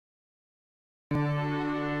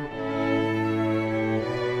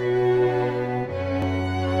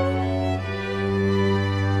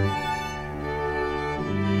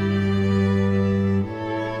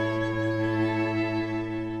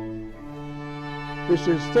This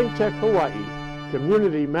is ThinkTech Hawaii.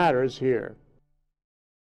 Community matters here.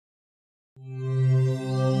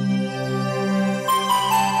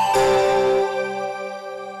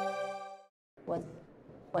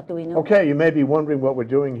 What do we know? Okay, you may be wondering what we're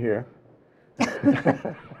doing here.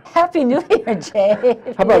 Happy New Year, Jay.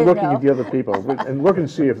 How about looking at the other people and look and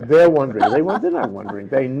see if they're wondering? They're not wondering.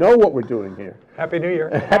 They know what we're doing here. Happy New Year.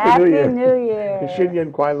 Happy New Year. New Year.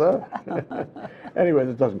 Shinyan Kwai Love. Anyway,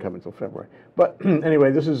 this doesn't come until February. But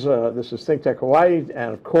anyway, this is ThinkTech Hawaii,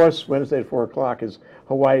 and of course, Wednesday at 4 o'clock is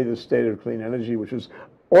Hawaii, the State of Clean Energy, which was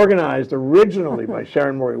organized originally by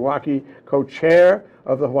Sharon Moriwaki, co-chair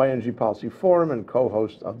of the Hawaii Energy Policy Forum and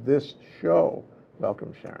co-host of this show.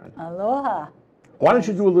 Welcome, Sharon. Aloha. Why don't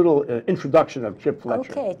you do a little introduction of Chip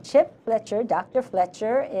Fletcher? Okay, Chip Fletcher, Dr.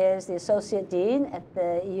 Fletcher, is the Associate Dean at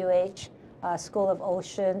the UH School of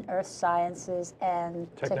Ocean, Earth Sciences, and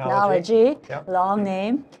Technology. Yep. Long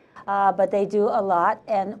name, but they do a lot.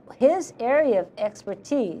 And his area of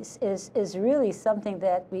expertise is really something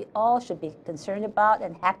that we all should be concerned about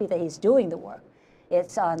and happy that he's doing the work.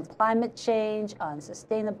 It's on climate change, on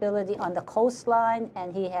sustainability, on the coastline,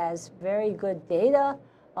 and he has very good data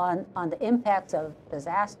on the impacts of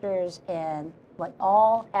disasters and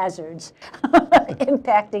all hazards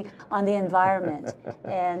impacting on the environment.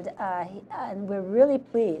 And we're really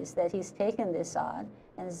pleased that he's taken this on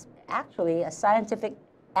and is actually a scientific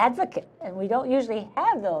advocate. And we don't usually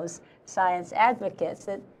have those science advocates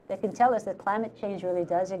that can tell us that climate change really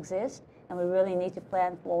does exist and we really need to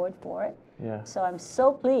plan forward for it. Yeah. So I'm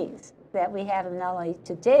so pleased that we have him not only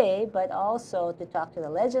today, but also to talk to the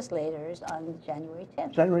legislators on January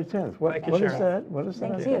 10th. January 10th. What is that? What is that?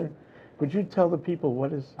 Thank you. Would you tell the people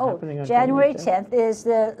what is happening on January 10th is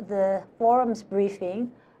the forum's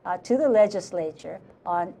briefing to the legislature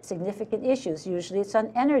on significant issues. Usually it's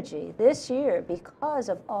on energy. This year, because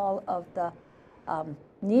of all of the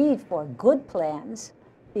need for good plans,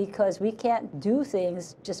 because we can't do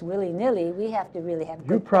things just willy-nilly, we have to really have good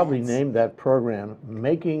plans. You probably named that program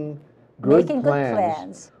Making Good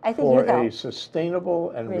Plans I think for a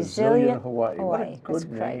Sustainable and Resilient Hawaii. What a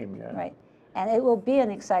good name. Yeah. Right. And it will be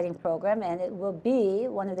an exciting program, and it will be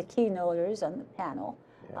one of the keynoters on the panel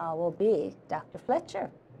will be Dr. Fletcher.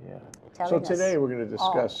 Yeah. So today we're going to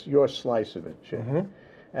discuss your slice of it, Chip.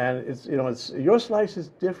 Mm-hmm. And it's your slice is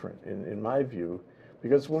different in my view,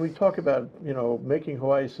 because when we talk about making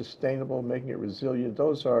Hawaii sustainable, making it resilient,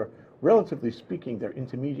 those are, relatively speaking, they're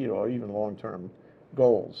intermediate or even long-term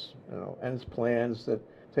goals, and it's plans that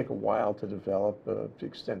take a while to develop to the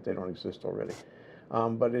extent they don't exist already.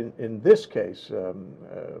 But in this case, in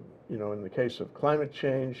the case of climate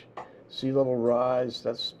change, sea level rise,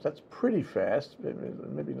 that's pretty fast,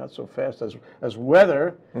 maybe not so fast as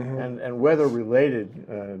weather and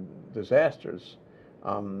weather-related disasters.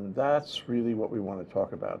 That's really what we want to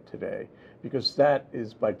talk about today, because that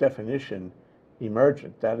is, by definition,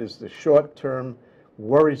 emergent. That is the short-term,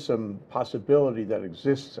 worrisome possibility that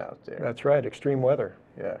exists out there. That's right, extreme weather.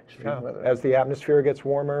 Yeah, extreme weather. As the atmosphere gets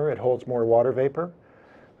warmer, it holds more water vapor.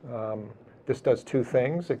 This does two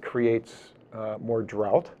things. It creates more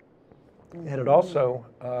drought, and it also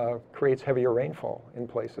creates heavier rainfall in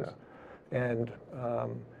places. Yeah. And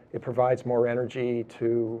it provides more energy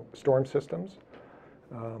to storm systems.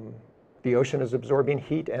 The ocean is absorbing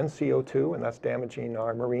heat and CO2, and that's damaging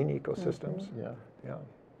our marine ecosystems. Yeah.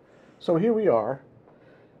 So here we are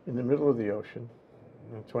in the middle of the ocean,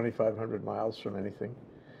 2,500 miles from anything.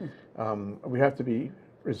 We have to be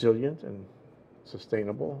resilient and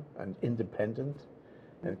sustainable and independent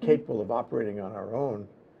and capable of operating on our own.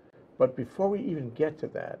 But before we even get to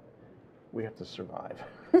that, we have to survive.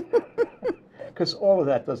 Because all of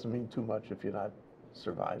that doesn't mean too much if you're not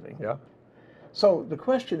surviving. Yeah. So the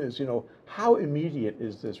question is, how immediate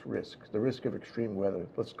is this risk, the risk of extreme weather,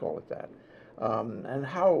 let's call it that, and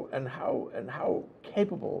how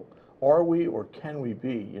capable are we or can we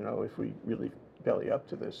be, if we really belly up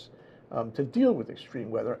to this, to deal with extreme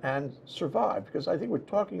weather and survive? Because I think we're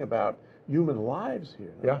talking about human lives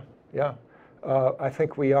here. Yeah. I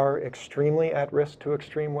think we are extremely at risk to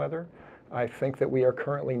extreme weather. I think that we are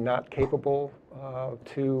currently not capable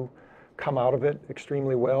to come out of it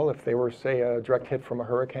extremely well if they were, say, a direct hit from a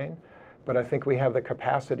hurricane. But I think we have the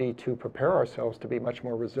capacity to prepare ourselves to be much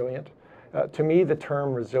more resilient. To me, the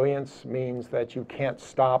term resilience means that you can't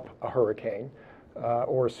stop a hurricane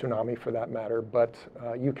or a tsunami for that matter, but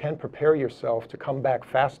you can prepare yourself to come back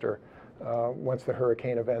faster once the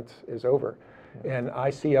hurricane event is over. And I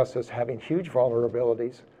see us as having huge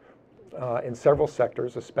vulnerabilities in several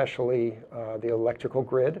sectors, especially the electrical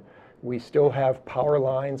grid, We still have power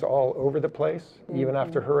lines all over the place, even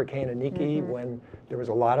after Hurricane Iniki, when there was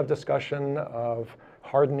a lot of discussion of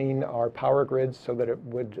hardening our power grids so that it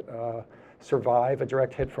would survive a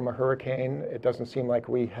direct hit from a hurricane. It doesn't seem like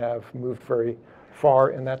we have moved very far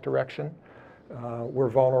in that direction. We're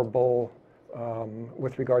vulnerable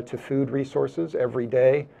with regard to food resources every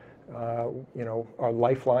day. Our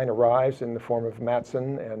lifeline arrives in the form of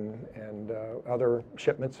Matson and other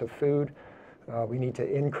shipments of food. We need to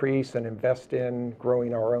increase and invest in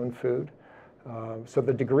growing our own food. So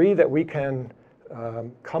the degree that we can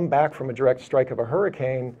come back from a direct strike of a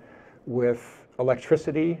hurricane with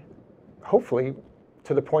electricity, hopefully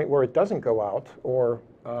to the point where it doesn't go out or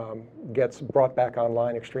gets brought back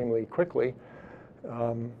online extremely quickly,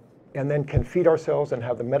 and then can feed ourselves and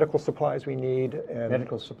have the medical supplies we need. And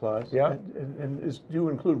medical supplies? Yeah. And do you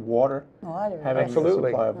include water? Water. Having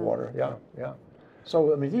Absolutely. a supply of water? Yeah, yeah.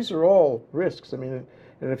 So, I mean, these are all risks. I mean,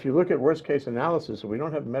 and if you look at worst case analysis, if we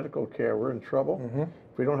don't have medical care, we're in trouble.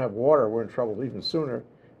 If we don't have water, we're in trouble even sooner.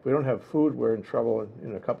 If we don't have food, we're in trouble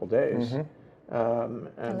in a couple days. And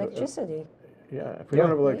Electricity. yeah, if we don't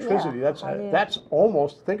have electricity, Yeah. that's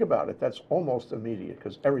almost, think about it, that's almost immediate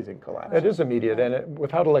because everything collapses. It is immediate, and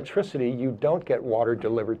without electricity, you don't get water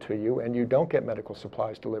delivered to you, and you don't get medical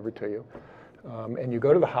supplies delivered to you. And you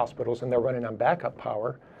go to the hospitals, and they're running on backup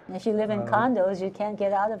power. And if you live in condos, you can't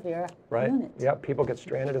get out of your unit. Yeah, people get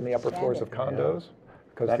stranded in the upper floors of condos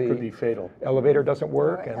because That could be the fatal. elevator doesn't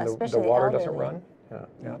work and the especially water doesn't elderly. run.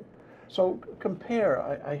 Yeah. So compare,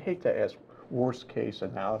 I hate to ask worst case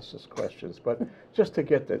analysis questions, but just to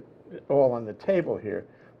get it all on the table here,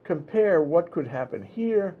 compare what could happen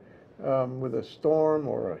here with a storm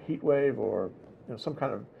or a heat wave or some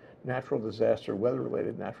kind of natural disaster,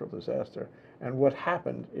 weather-related natural disaster, and what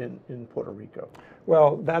happened in Puerto Rico.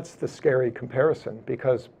 Well, that's the scary comparison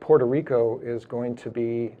because Puerto Rico is going to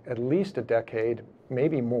be at least a decade,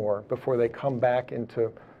 maybe more, before they come back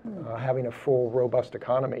into having a full, robust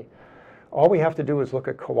economy. All we have to do is look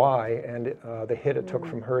at Kauai and the hit it took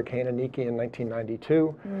from Hurricane Iniki in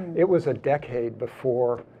 1992. It was a decade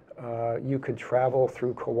before you could travel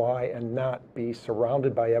through Kauai and not be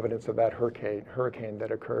surrounded by evidence of that hurricane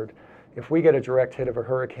that occurred. If we get a direct hit of a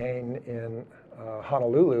hurricane in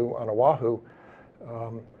Honolulu on Oahu,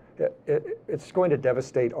 it's going to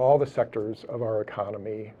devastate all the sectors of our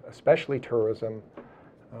economy, especially tourism.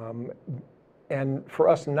 And for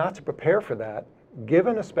us not to prepare for that,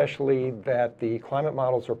 given especially that the climate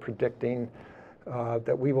models are predicting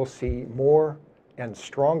that we will see more and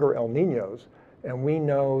stronger El Niños, and we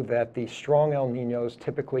know that the strong El Niños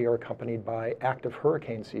typically are accompanied by active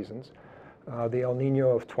hurricane seasons. The El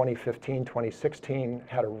Niño of 2015, 2016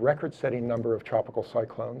 had a record-setting number of tropical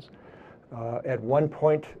cyclones. At one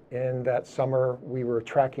point in that summer, we were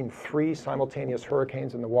tracking 3 simultaneous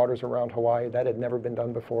hurricanes in the waters around Hawaii. That had never been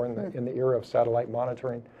done before in the era of satellite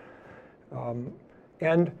monitoring.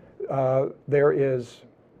 And there is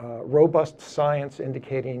robust science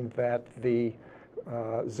indicating that the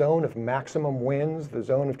zone of maximum winds, the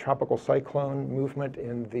zone of tropical cyclone movement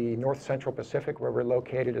in the north central Pacific where we're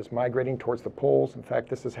located is migrating towards the poles. In fact,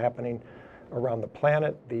 this is happening around the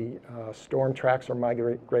planet. The storm tracks are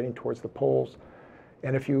migrating towards the poles.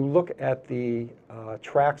 And if you look at the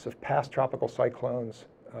tracks of past tropical cyclones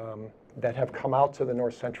that have come out to the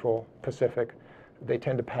north central Pacific, they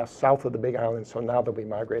tend to pass south of the Big Island, so now they'll be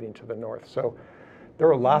migrating to the north. So there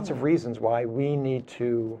are lots of reasons why we need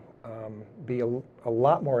to be a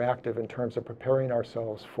lot more active in terms of preparing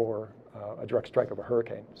ourselves for a direct strike of a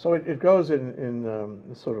hurricane. So it goes in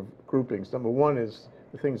sort of groupings. Number one is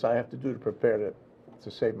the things I have to do to prepare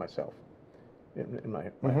to save myself in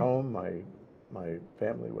my home, my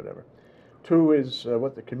family, whatever. 2 is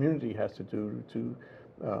what the community has to do to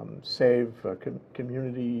save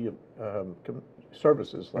community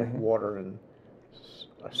services like water and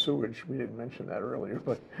sewage. We didn't mention that earlier,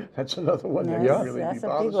 but that's another one that can really be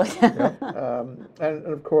bothersome. And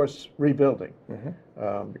of course, rebuilding,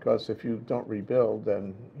 because if you don't rebuild,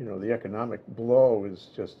 then the economic blow is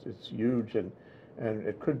it's huge, and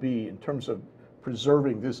it could be in terms of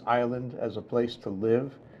preserving this island as a place to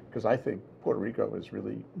live, because I think Puerto Rico is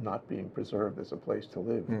really not being preserved as a place to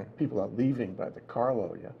live. People are leaving by the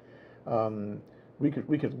carload. We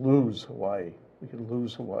could lose Hawaii. We could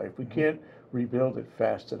lose Hawaii if we can't rebuild it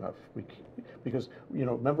fast enough. Because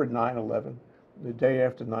remember 9/11? The day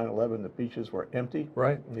after 9/11, the beaches were empty.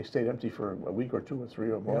 Right. And they stayed empty for a week or 2 or 3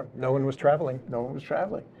 or more. No one was traveling. No one was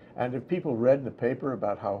traveling. And if people read in the paper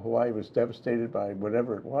about how Hawaii was devastated by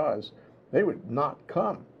whatever it was, they would not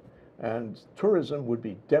come. and tourism would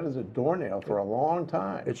be dead as a doornail for a long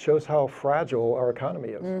time. It shows how fragile our economy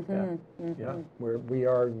is. Yeah, we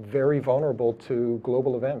are very vulnerable to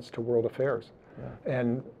global events, to world affairs.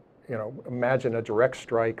 And you know, imagine a direct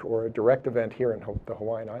strike or a direct event here in the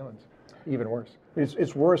Hawaiian Islands, even worse.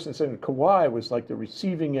 It's worse than saying Kauai was like the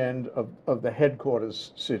receiving end of the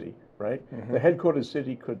headquarters city, right? The headquarters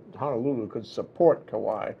city Honolulu could support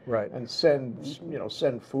Kauai, and send, you know,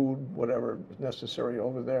 send food, whatever is necessary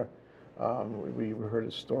over there. We heard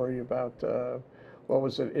a story about, what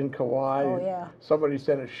was it, in Kauai? Oh, yeah. Somebody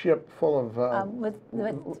sent a ship full of...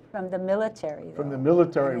 from the military. From the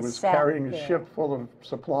military was carrying a ship full of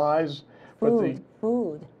supplies.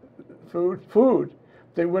 Food.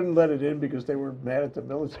 They wouldn't let it in because they were mad at the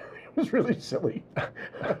military. It was really silly.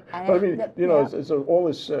 But I mean, you know, it's all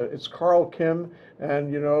this, it's Carl Kim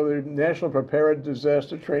and, you know, the National Preparedness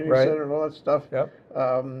Disaster Training Center and all that stuff. You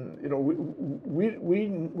know,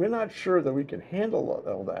 we're not sure that we can handle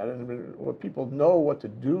all that, and what people know what to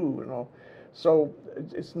do, you know. So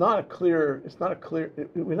it's not clear,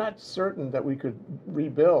 we're not certain that we could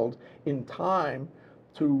rebuild in time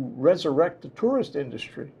to resurrect the tourist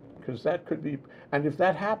industry, because that could be, and if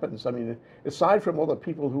that happens, I mean, aside from all the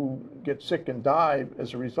people who get sick and die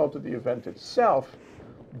as a result of the event itself,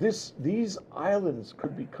 these islands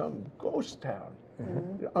could become ghost town,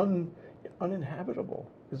 uninhabitable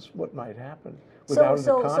is what might happen without an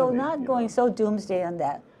economy. So not going so doomsday on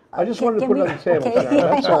that. I just wanted to put it on the table.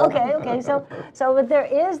 Okay. So but there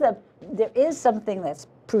is something that's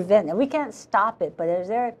preventive. We can't stop it, but is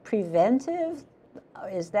there a preventive?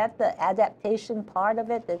 Is that the adaptation part of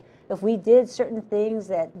it? That if we did certain things,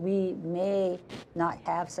 that we may not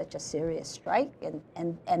have such a serious strike,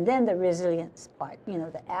 and then the resilience part, you know,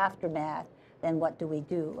 the aftermath. Then what do we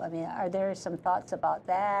do? I mean, are there some thoughts about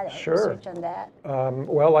that? Sure. Research on that?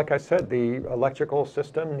 Well, like I said, the electrical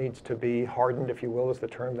system needs to be hardened, if you will, is the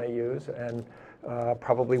term they use, and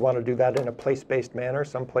probably want to do that in a place-based manner.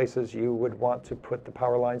 Some places you would want to put the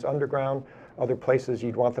power lines underground. Other places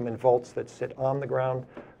you'd want them in vaults that sit on the ground.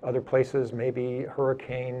 Other places maybe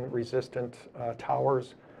hurricane-resistant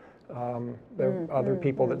towers. There are other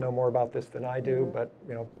people that know more about this than I do, but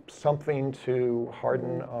you know, something to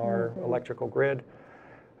harden our electrical grid.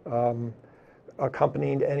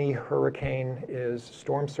 Accompanying any hurricane is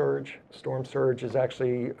storm surge. Storm surge is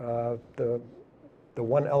actually the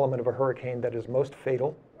one element of a hurricane that is most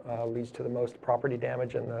fatal, leads to the most property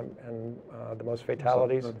damage and the most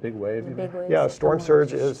fatalities. A big wave. Yeah, storm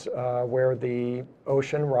surge is where the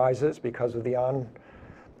ocean rises because of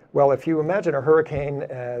well, if you imagine a hurricane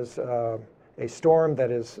as a storm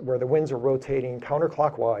that is where the winds are rotating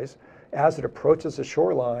counterclockwise, as it approaches the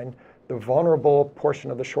shoreline, the vulnerable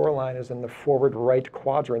portion of the shoreline is in the forward right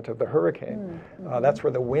quadrant of the hurricane. That's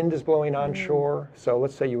where the wind is blowing onshore. So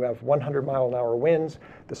let's say you have 100-mile-an-hour winds.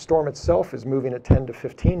 The storm itself is moving at 10 to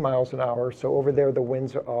 15 miles an hour. So over there, the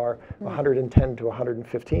winds are 110 to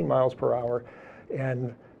 115 miles per hour.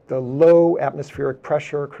 And the low atmospheric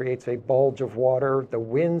pressure creates a bulge of water. The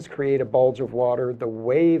winds create a bulge of water. The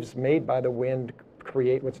waves made by the wind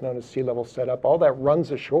create what's known as sea level setup. All that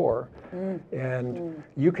runs ashore, and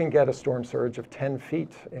you can get a storm surge of 10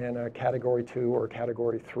 feet in a Category 2 or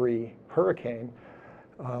Category 3 hurricane,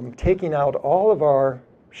 taking out all of our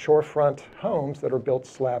shorefront homes that are built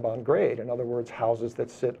slab on grade. In other words, houses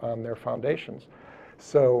that sit on their foundations.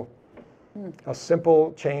 So a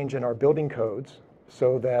simple change in our building codes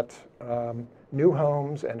so that new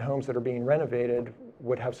homes and homes that are being renovated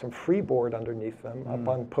would have some freeboard underneath them up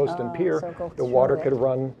on post and pier. So the water could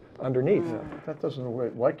run underneath. That doesn't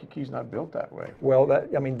work. Waikiki's not built that way. Well,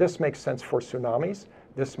 I mean, this makes sense for tsunamis.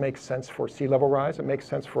 This makes sense for sea level rise. It makes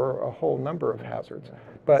sense for a whole number of hazards.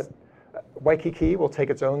 But Waikiki will take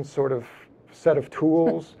its own sort of set of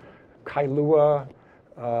tools. Kailua,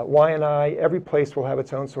 Waianae, every place will have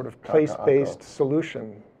its own sort of place-based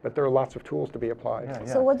solution. But there are lots of tools to be applied.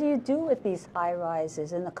 So what do you do with these high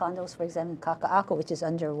rises in the condos, for example, in Kaka'ako, which is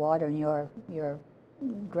underwater in your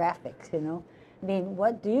graphics, you know? I mean,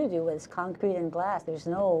 what do you do with concrete and glass? There's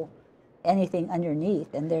no anything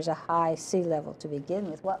underneath, and there's a high sea level to begin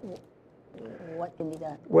with. What can be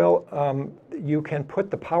done? Well, you can put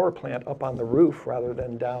the power plant up on the roof rather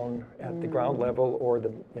than down at the ground level or the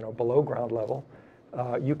below ground level.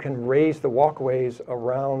 You can raise the walkways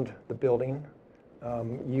around the building.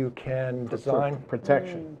 You can design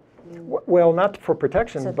protection. Well, not for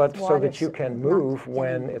protection, but so that you can move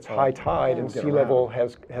when it's high tide and sea level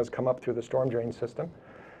has come up through the storm drain system.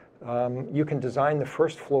 You can design the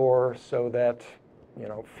first floor so that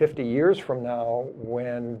 50 years from now,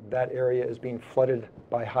 when that area is being flooded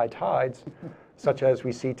by high tides, such as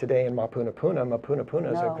we see today in Mapunapuna.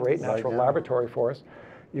 Mapunapuna is a great natural laboratory for us.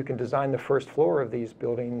 You can design the first floor of these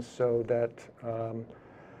buildings so that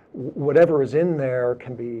whatever is in there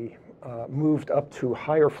can be moved up to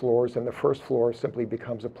higher floors, and the first floor simply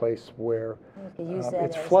becomes a place where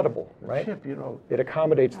it's floodable, right? Chip, you know, it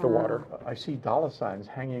accommodates the water. I see dollar signs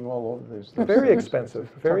hanging all over this. Very expensive,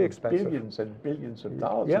 very expensive. Billions and billions of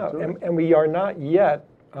dollars. Yeah, and we are not yet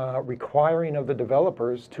requiring of the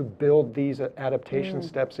developers to build these adaptation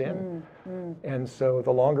steps in. And so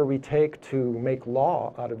the longer we take to make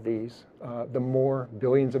law out of these, the more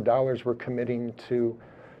billions of dollars we're committing to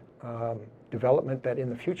development that in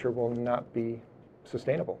the future will not be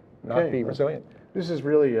sustainable, not be resilient. This is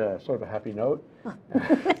really sort of a happy note.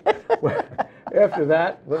 After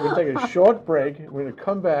that, we're going to take a short break. We're going to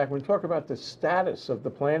come back. We're going to talk about the status of the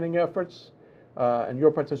planning efforts and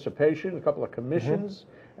your participation, a couple of commissions,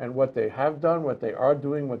 and what they have done, what they are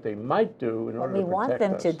doing, what they might do in order to protect us. What we want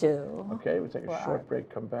them to do. Okay, we'll take a short break,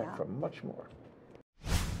 come back for much more.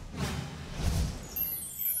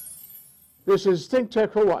 This is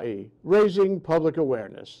ThinkTech Hawaii, raising public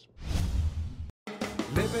awareness.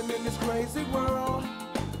 Living in this crazy world,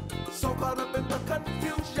 so caught up in the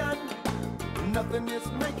confusion, nothing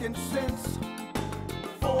is making sense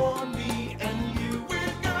for me and you.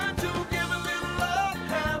 We're going to give a little love,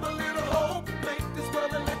 have a little hope, make this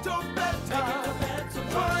world a little better.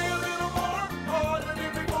 Try a little more than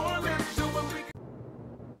everyone. Let's do what we can.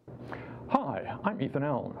 Hi, I'm Ethan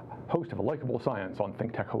Allen, host of A Likeable Science on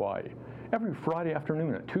ThinkTech Hawaii. Every Friday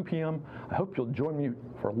afternoon at 2 p.m., I hope you'll join me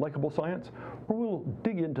for Likeable Science, where we'll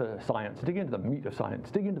dig into science, dig into the meat of science,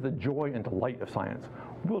 dig into the joy and delight of science.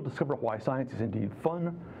 We'll discover why science is indeed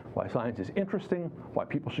fun, why science is interesting, why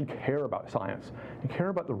people should care about science, and care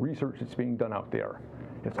about the research that's being done out there.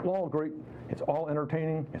 It's all great, it's all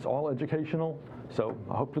entertaining, it's all educational, so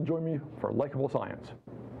I hope you'll join me for Likeable Science.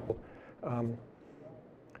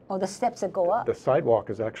 Oh, the steps that go up. The sidewalk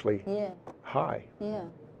is actually high. Yeah,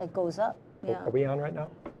 it goes up. Yeah. Are we on right now?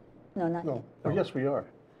 No, not yet. Oh, yes, we are.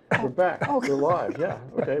 We're back. We're live. Yeah.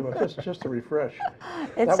 Okay. Well, just to refresh.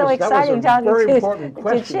 It's so exciting talking to Chip. That was a very important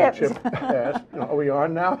question Chip asked. You know, are we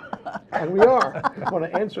on now? And we are. I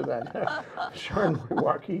want to answer that. Sharon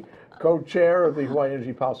Moriwaki, co-chair of the Hawaii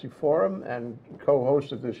Energy Policy Forum and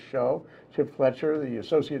co-host of this show. Chip Fletcher, the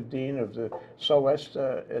associate dean of the SOEST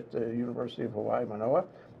at the University of Hawaii, Manoa,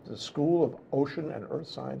 the School of Ocean and Earth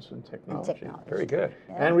Science and Technology. Very good.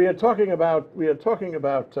 Yeah. And we are talking about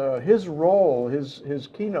his role, his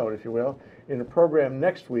keynote, if you will, in a program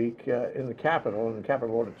next week in the Capitol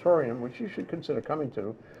Auditorium, which you should consider coming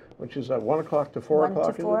to, which is at 1 o'clock to 4 o'clock.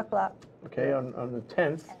 1 to 4 o'clock. Okay, on the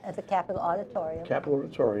 10th. At the Capitol Auditorium. Capitol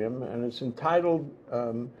Auditorium, and it's entitled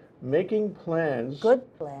Making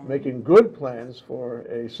Good Plans for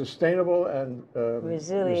a Sustainable and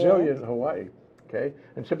Resilient Hawaii. Okay,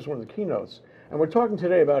 and Chip's one of the keynotes, and we're talking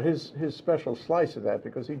today about his special slice of that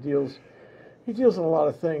because he deals in a lot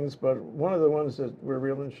of things, but one of the ones that we're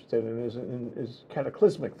real interested in is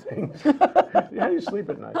cataclysmic things. How do you sleep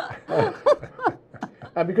at night?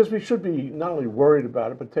 And because we should be not only worried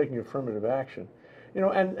about it but taking affirmative action. You know,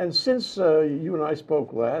 and since you and I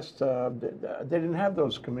spoke last, they didn't have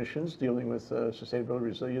those commissions dealing with sustainability,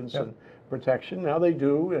 resilience, and protection. Now they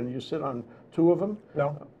do, and you sit on 2 of them.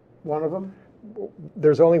 No, one of them.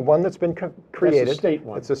 There's only one that's been created. That's the state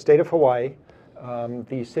one. It's the state of Hawaii.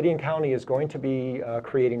 The city and county is going to be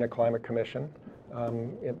creating a climate commission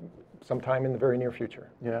sometime in the very near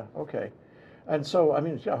future. Yeah. Okay. And so, I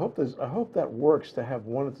mean, I hope that works to have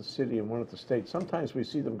one at the city and one at the state. Sometimes we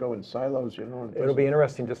see them go in silos, you know. It'll be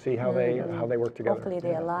interesting to see how they work together. Hopefully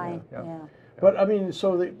they align. Yeah. But I mean,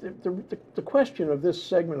 so the question of this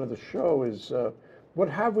segment of the show is, what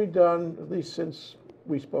have we done, at least since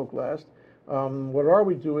we spoke last? What are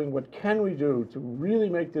we doing? What can we do to really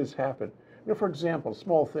make this happen? You know, for example,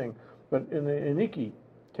 small thing, but in the Iniki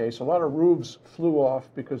case, a lot of roofs flew off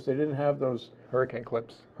because they didn't have those hurricane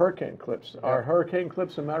clips. Yeah. Are hurricane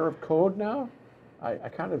clips a matter of code now? I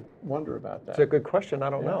kind of wonder about that. It's a good question. I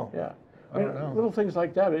don't know. Yeah. I mean, little things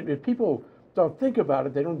like that. If people don't think about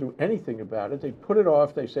it, they don't do anything about it. They put it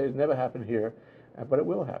off. They say it never happened here, but it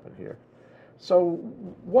will happen here. So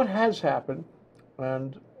what has happened,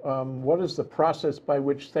 and what is the process by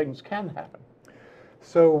which things can happen?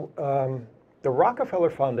 So the Rockefeller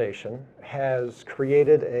Foundation has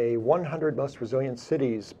created a 100 Most Resilient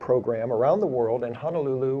Cities program around the world, and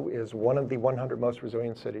Honolulu is one of the 100 most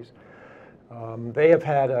resilient cities. They have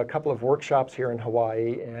had a couple of workshops here in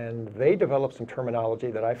Hawaii, and they developed some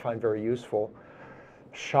terminology that I find very useful.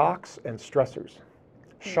 Shocks and stressors.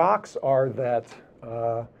 Shocks are that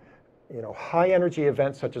high energy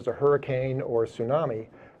events such as a hurricane or a tsunami,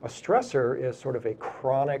 a stressor is sort of a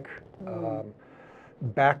chronic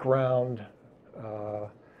background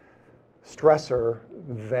stressor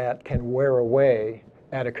that can wear away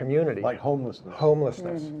at a community. Like homelessness.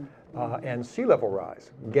 Homelessness and sea level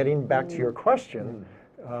rise. Getting back to your question,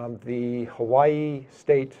 the Hawaii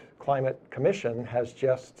State Climate Commission has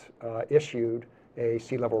just issued a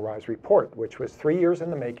sea level rise report, which was 3 years in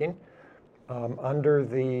the making under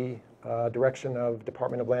the direction of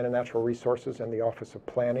Department of Land and Natural Resources and the Office of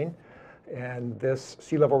Planning. And this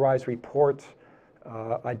sea level rise report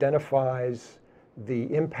identifies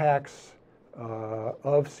the impacts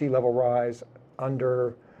of sea level rise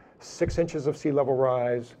under 6 inches of sea level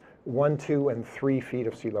rise, 1, 2, and 3 feet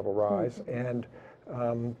of sea level rise. And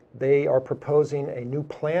they are proposing a new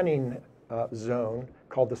planning zone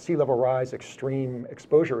called the Sea Level Rise Extreme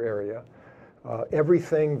Exposure Area.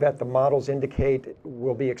 Everything that the models indicate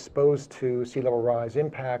will be exposed to sea level rise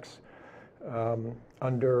impacts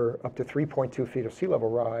under up to 3.2 feet of sea level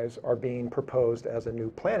rise are being proposed as a new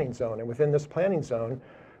planning zone. And within this planning zone,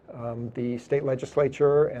 the state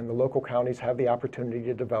legislature and the local counties have the opportunity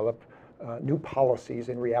to develop new policies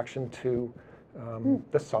in reaction to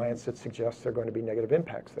the science that suggests there are going to be negative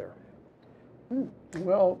impacts there.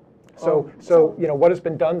 Well, So what has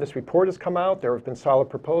been done, this report has come out, there have been solid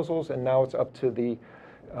proposals, and now it's up to the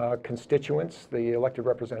constituents, the elected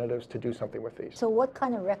representatives, to do something with these. So what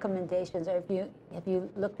kind of recommendations, or have you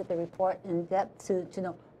looked at the report in depth to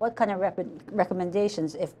know what kind of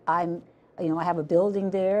recommendations, if I'm, I have a building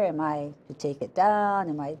there, am I to take it down,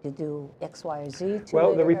 am I to do X, Y, or Z to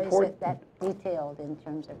Well, it, the or report, is it that detailed in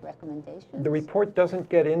terms of recommendations? the report doesn't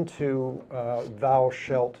get into thou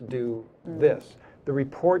shalt do this. The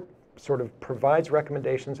report sort of provides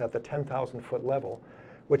recommendations at the 10,000-foot level,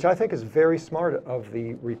 which I think is very smart of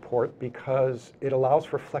the report because it allows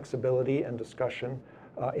for flexibility and discussion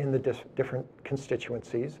in the different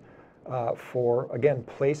constituencies for, again,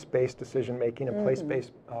 place-based decision-making and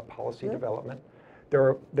place-based policy development.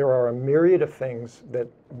 There are a myriad of things that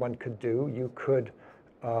one could do. You could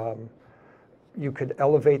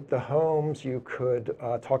elevate the homes, you could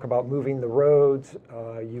talk about moving the roads,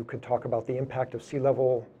 you could talk about the impact of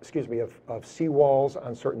of seawalls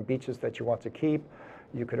on certain beaches that you want to keep.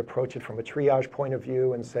 You could approach it from a triage point of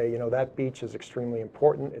view and say, that beach is extremely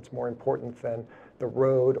important. It's more important than the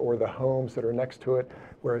road or the homes that are next to it,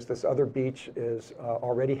 whereas this other beach is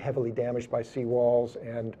already heavily damaged by seawalls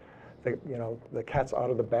and the cat's out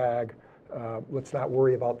of the bag. Let's not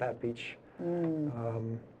worry about that beach.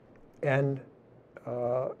 And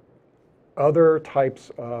other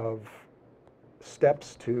types of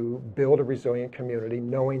steps to build a resilient community,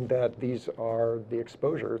 knowing that these are the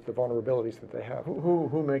exposures, the vulnerabilities that they have.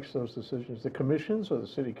 who makes those decisions? The commissions or the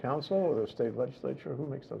city council or the state legislature? Who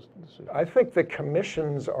makes those decisions? I think the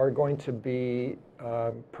commissions are going to be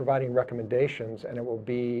providing recommendations, and it will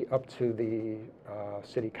be up to the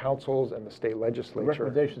city councils and the state legislature.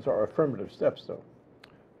 Recommendations are affirmative steps, though.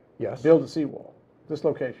 Yes. Build a seawall, this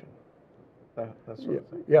location. That sort of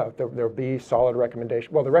thing. Yeah, there'll be solid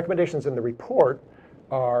recommendations. Well, the recommendations in the report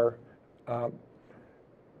are,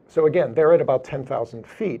 so again, they're at about 10,000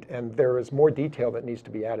 feet, and there is more detail that needs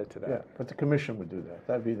to be added to that. Yeah, but the commission would do that.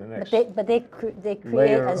 That'd be the next. But they create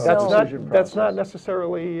layer a of zone. That's not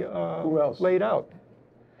necessarily Who else? laid out.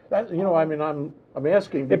 I'm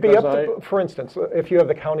asking It'd be because up to, for instance, if you have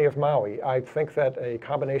the County of Maui, I think that a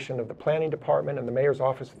combination of the planning department and the mayor's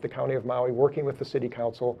office at the County of Maui, working with the city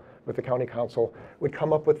council, with the county council, would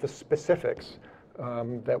come up with the specifics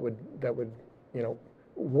that would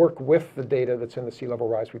work with the data that's in the sea level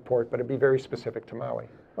rise report, but it'd be very specific to Maui.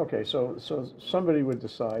 Okay, so somebody would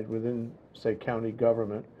decide within, say, county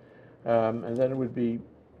government, and then it would be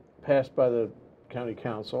passed by the county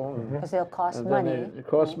council. Because they'll cost And money. then it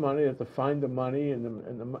costs money. You have to find the money,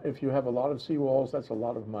 and if you have a lot of seawalls, that's a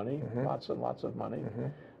lot of money, lots and lots of money.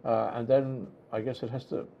 And then I guess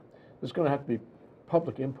there's going to have to be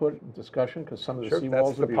public input and discussion because some of the Sure, seawalls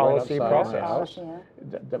that's would the be right policy outside process. the house.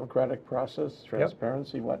 Yeah. Democratic process,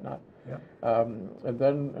 transparency, whatnot. Yep. And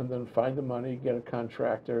then find the money, get a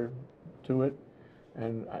contractor to it.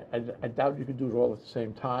 And I doubt you could do it all at the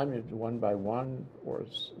same time. You do one by one or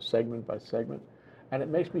segment by segment. And it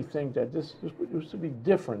makes me think that this would be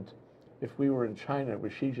different if we were in China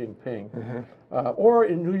with Xi Jinping, or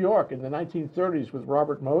in New York in the 1930s with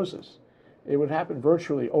Robert Moses. It would happen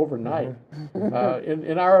virtually overnight.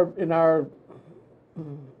 In our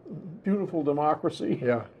beautiful democracy,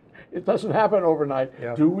 It doesn't happen overnight.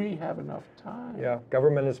 Yeah. Do we have enough time? Yeah,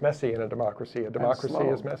 government is messy in a democracy. A democracy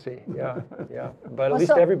slow. is messy. Yeah, yeah. But at Well,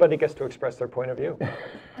 least so- everybody gets to express their point of view.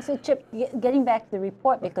 So Chip, getting back to the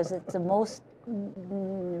report, because it's the most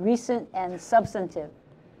recent and substantive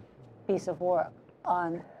piece of work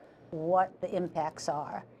on what the impacts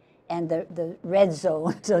are and the red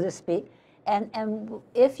zone, so to speak. And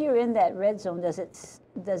if you're in that red zone,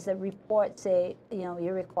 does the report say,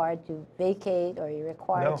 you're required to vacate or you're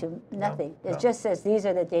required to nothing? It just says these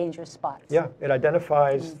are the danger spots. Yeah, it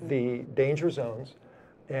identifies the danger zones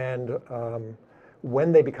and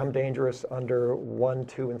when they become dangerous under 1,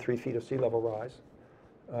 2, and 3 feet of sea level rise.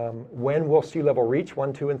 When will sea level reach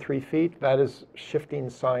 1, 2, and 3 feet? That is shifting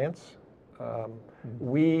science.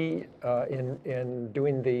 We, in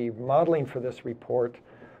doing the modeling for this report,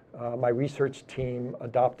 my research team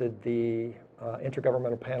adopted the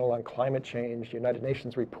Intergovernmental Panel on Climate Change United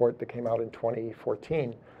Nations report that came out in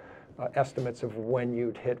 2014, estimates of when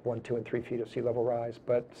you'd hit 1, 2, and 3 feet of sea level rise.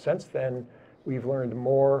 But since then, we've learned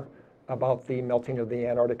more about the melting of the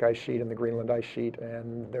Antarctic ice sheet and the Greenland ice sheet,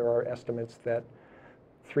 and there are estimates that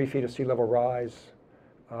 3 feet of sea level rise,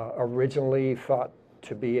 originally thought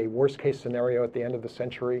to be a worst case scenario at the end of the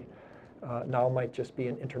century, now might just be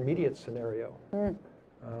an intermediate scenario.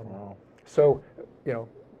 Wow. So,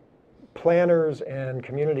 planners and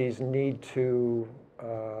communities need to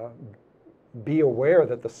be aware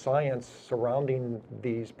that the science surrounding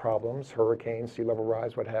these problems, hurricanes, sea level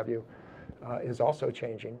rise, what have you, is also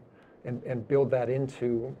changing, and build that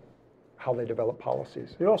into how they develop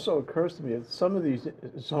policies. It also occurs to me that some of these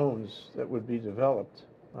zones that would be developed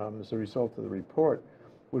as a result of the report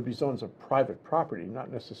would be zones of private property,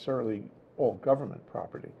 not necessarily all government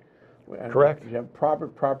property. And Correct. if you have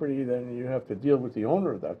private property, then you have to deal with the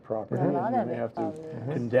owner of that property, A lot and you of may it have to probably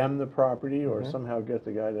is. condemn the property or somehow get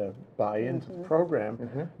the guy to buy into the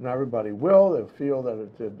program. Not everybody will. They'll feel that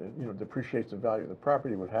it depreciates the value of the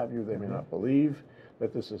property, what have you. They may not believe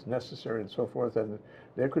that this is necessary and so forth. And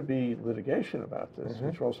there could be litigation about this,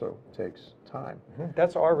 which also takes time.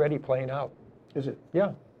 That's already playing out. Is it?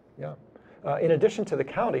 Yeah, yeah. In addition to the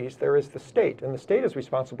counties, there is the state, and the state is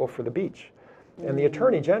responsible for the beach. And the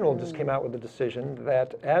Attorney General just came out with a decision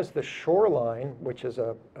that as the shoreline, which is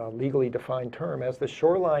a legally defined term, as the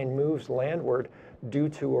shoreline moves landward due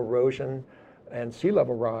to erosion and sea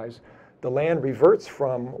level rise, the land reverts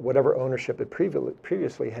from whatever ownership it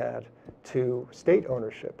previously had to state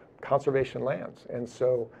ownership, conservation lands. And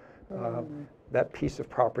so that piece of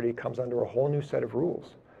property comes under a whole new set of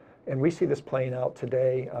rules. And we see this playing out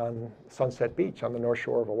today on Sunset Beach on the north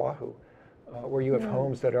shore of Oahu, where you have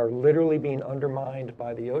homes that are literally being undermined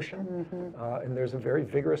by the ocean. And there's a very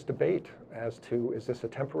vigorous debate as to, is this a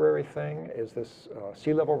temporary thing? Is this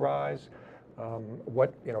sea level rise?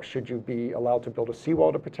 Should you be allowed to build a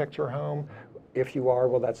seawall to protect your home? If you are,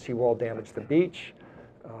 will that seawall damage the beach?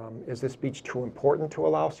 Is this beach too important to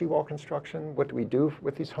allow seawall construction? What do we do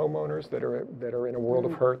with these homeowners that are in a world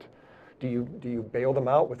of hurt? Do you bail them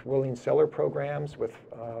out with willing seller programs, with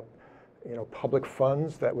public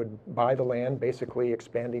funds that would buy the land, basically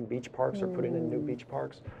expanding beach parks or putting in new beach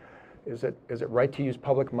parks? Is it right to use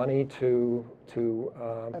public money to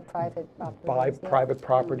buy private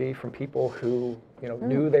property from people who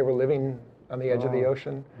knew they were living on the edge of the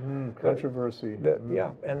ocean? Controversy.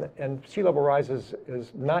 Yeah, and sea level rise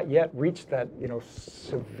is not yet reached that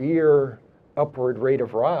severe upward rate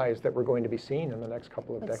of rise that we're going to be seeing in the next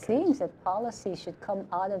couple of decades. It seems that policy should come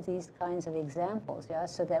out of these kinds of examples,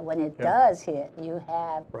 so that when it does hit, you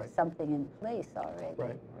have something in place already.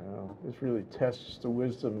 Right. Wow. This really tests the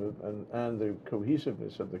wisdom and the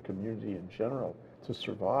cohesiveness of the community in general to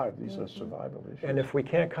survive. These are survival issues. And if we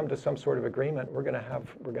can't come to some sort of agreement, we're going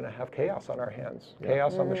to have chaos on our hands,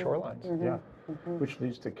 chaos on the shorelines. Yeah, which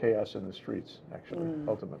leads to chaos in the streets, actually,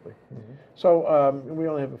 ultimately. So we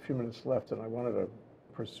only have a few minutes left, and I wanted to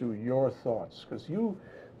pursue your thoughts, because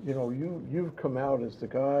you've come out as the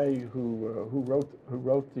guy who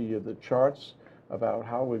wrote the charts about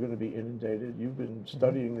how we're going to be inundated. You've been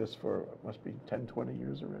studying this for, must be 10, 20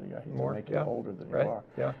 years already. I hate to make you older than you are.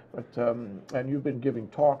 Yeah. But, and you've been giving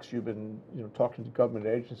talks, you've been talking to government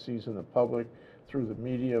agencies and the public through the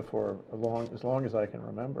media for as long as I can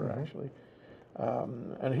remember, actually.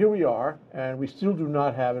 And here we are, and we still do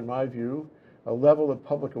not have, in my view, a level of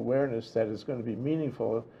public awareness that is going to be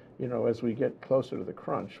meaningful, as we get closer to the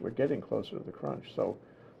crunch. We're getting closer to the crunch. So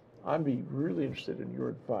I'd be really interested in your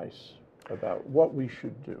advice about what we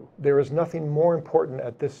should do. There is nothing more important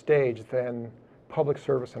at this stage than public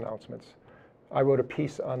service announcements. I wrote a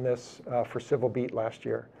piece on this for Civil Beat last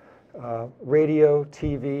year. Radio,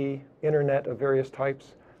 TV, internet of various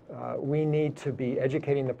types, we need to be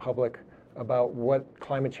educating the public about what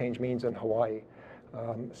climate change means in Hawaii.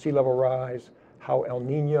 Sea level rise, how El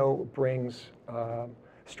Nino brings,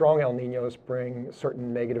 strong El Ninos bring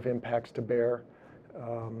certain negative impacts to bear,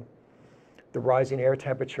 the rising air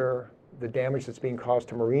temperature, the damage that's being caused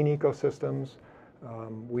to marine ecosystems.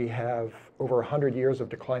 We have over 100 years of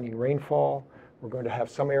declining rainfall. We're going to have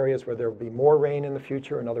some areas where there will be more rain in the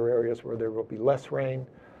future and other areas where there will be less rain.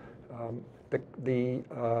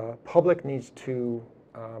 The public needs to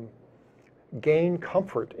gain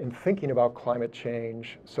comfort in thinking about climate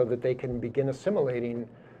change so that they can begin assimilating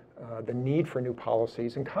the need for new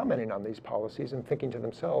policies and commenting on these policies and thinking to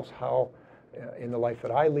themselves how, in the life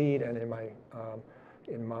that I lead and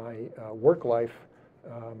in my work life,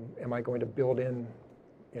 am I going to build in,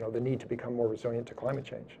 the need to become more resilient to climate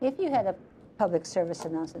change. If you had a public service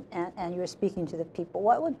announcement and you were speaking to the people,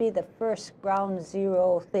 what would be the first ground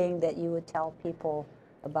zero thing that you would tell people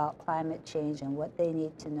about climate change and what they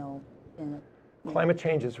need to know? Climate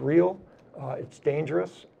change is real, it's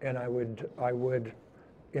dangerous, and I would,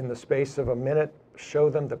 in the space of a minute, show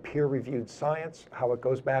them the peer-reviewed science, how it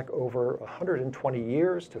goes back over 120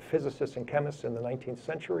 years to physicists and chemists in the 19th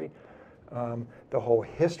century, the whole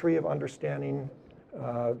history of understanding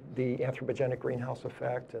the anthropogenic greenhouse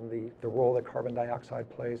effect and the role that carbon dioxide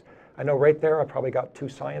plays. I know right there I probably got too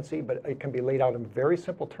sciencey, but it can be laid out in very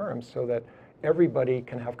simple terms so that everybody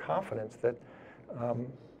can have confidence that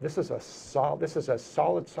this is as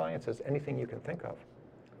solid science as anything you can think of.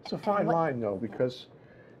 It's a fine line, though, because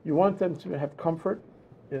you want them to have comfort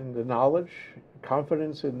in the knowledge,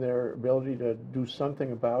 confidence in their ability to do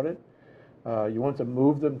something about it. You want to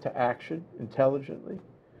move them to action intelligently,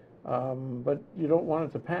 but you don't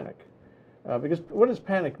want them to panic. Because what does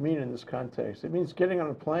panic mean in this context? It means getting on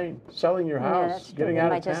a plane, selling your house, getting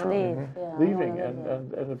out of town, leaving.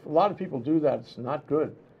 And if a lot of people do that, it's not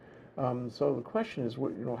good. So the question is,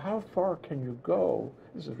 how far can you go?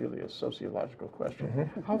 This is really a sociological question.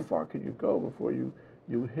 How far can you go before you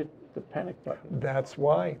hit the panic button? That's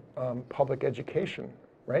why public education,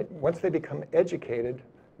 right? Once they become educated,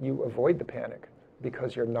 you avoid the panic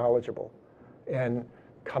because you're knowledgeable. And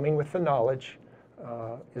coming with the knowledge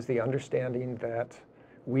is the understanding that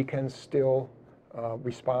we can still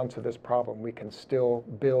respond to this problem. We can still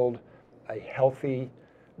build a healthy,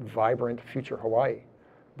 vibrant future Hawaii.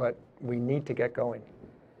 But we need to get going.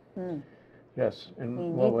 Yes, in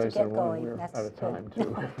more ways than one. We're out of time,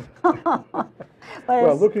 too.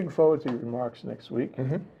 Well, looking forward to your remarks next week.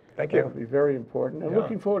 Thank you. That'll be very important. And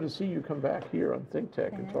looking forward to see you come back here on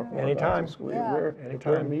ThinkTech and talk more about this.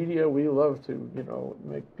 We're in media. We love to,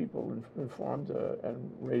 make people informed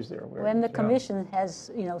and raise their awareness. When the commission has,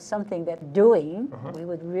 something they're doing, we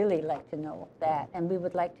would really like to know that, and we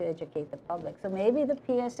would like to educate the public. So maybe the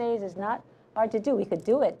PSAs is not hard to do. We could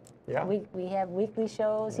do it. Yeah. We have weekly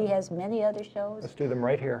shows. He has many other shows. Let's do them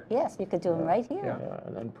right here. Yes, you could do them right here. Yeah,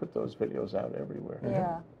 and then put those videos out everywhere.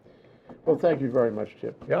 Yeah. Well, thank you very much,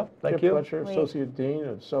 Chip. Yeah, thank you. Chip Fletcher, Associate Dean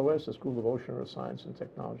of SOAS, the School of Ocean Earth Science and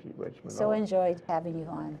Technology at Manoa. So enjoyed having you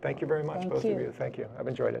on. Thank you very much, both of you. Thank you. I've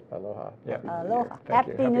enjoyed it. Aloha. Yeah. Aloha.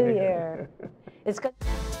 Happy New Year. It's good.